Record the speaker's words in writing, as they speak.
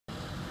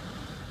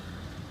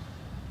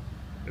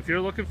If you're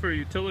looking for a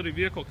utility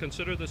vehicle,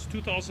 consider this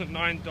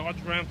 2009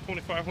 Dodge Ram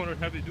 2500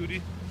 heavy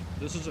duty.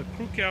 This is a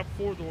crew cab,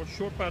 4-door,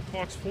 short bed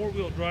box,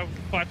 4-wheel drive with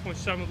a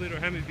 5.7 liter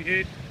Hemi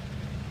V8.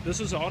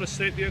 This is an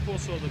out-of-state vehicle,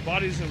 so the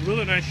body's in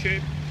really nice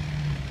shape.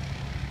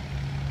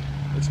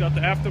 It's got the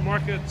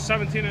aftermarket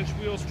 17-inch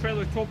wheels,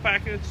 trailer tow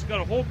package. It's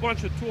got a whole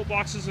bunch of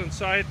toolboxes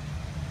inside.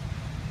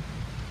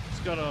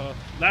 It's got a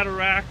ladder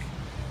rack,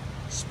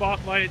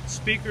 spotlight,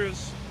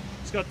 speakers.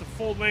 It's got the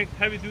full-length,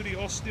 heavy-duty,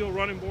 all-steel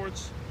running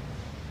boards.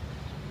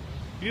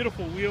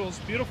 Beautiful wheels,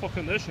 beautiful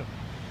condition.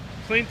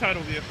 Clean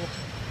title vehicle.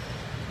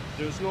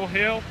 There's no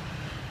hail.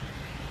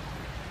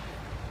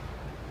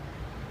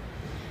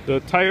 The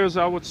tires,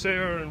 I would say,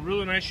 are in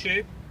really nice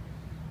shape.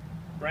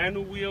 Brand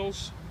new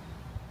wheels.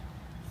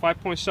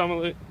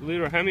 5.7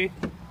 liter Hemi.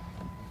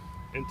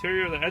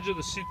 Interior, the edge of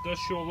the seat does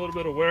show a little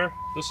bit of wear.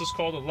 This is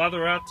called a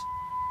leatherette.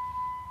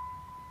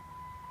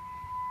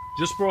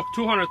 Just broke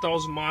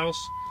 200,000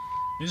 miles.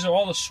 These are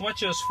all the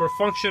switches for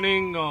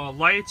functioning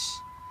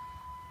lights.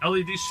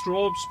 LED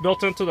strobes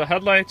built into the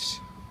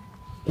headlights.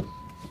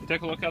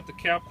 Take a look at the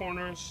cab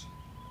corners,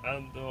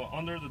 and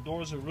under the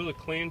doors are really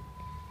clean.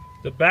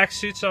 The back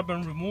seats have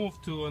been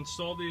removed to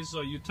install these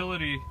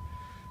utility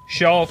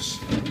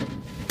shelves,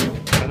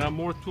 and then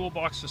more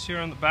toolboxes here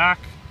in the back.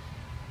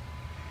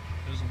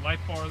 There's a light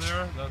bar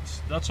there.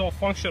 That's all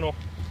functional.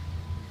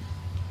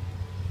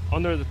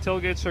 Under the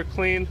tailgates are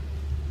clean.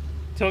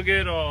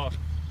 Tailgate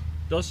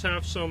does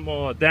have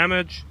some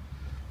damage,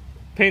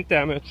 paint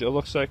damage, it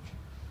looks like.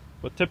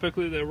 But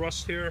typically they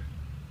rust here,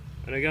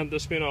 and again,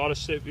 this being an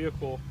out-of-state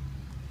vehicle,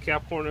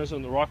 cab corners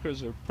and the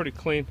rockers are pretty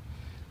clean.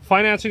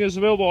 Financing is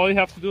available. All you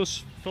have to do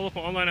is fill up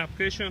an online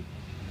application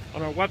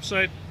on our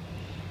website.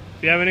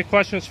 If you have any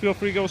questions, feel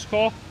free to give us a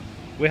call.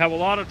 We have a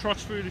lot of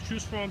trucks for you to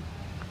choose from.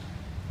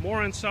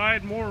 More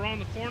inside, more around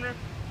the corner.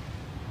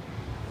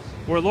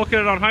 We're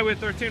located on Highway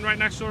 13 right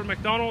next door to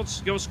McDonald's.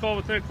 Give us a call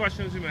with any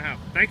questions you may have.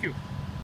 Thank you.